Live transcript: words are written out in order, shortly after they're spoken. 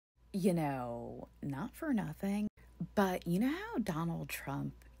Not for nothing, but you know how Donald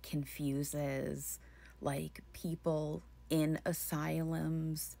Trump confuses like people in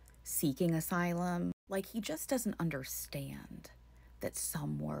asylums seeking asylum? Like he just doesn't understand that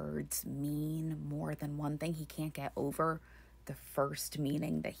some words mean more than one thing. He can't get over the first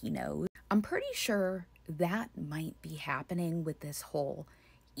meaning that he knows. I'm pretty sure that might be happening with this whole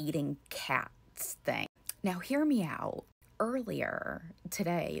eating cats thing. Now, hear me out. Earlier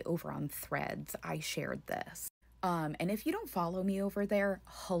today over on Threads, I shared this. And if you don't follow me over there,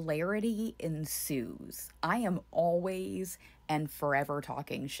 hilarity ensues. I am always and forever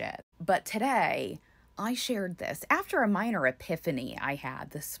talking shit. But today, I shared this after a minor epiphany I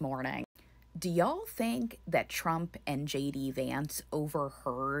had this morning. Do y'all think that Trump and JD Vance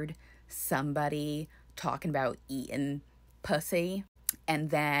overheard somebody talking about eating pussy?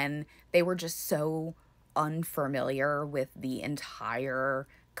 And then they were just so unfamiliar with the entire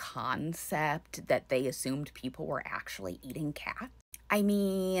concept that they assumed people were actually eating cats. I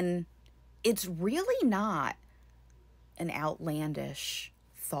mean, it's really not an outlandish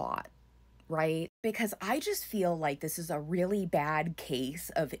thought, right? Because I just feel like this is a really bad case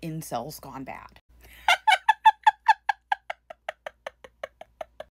of incels gone bad.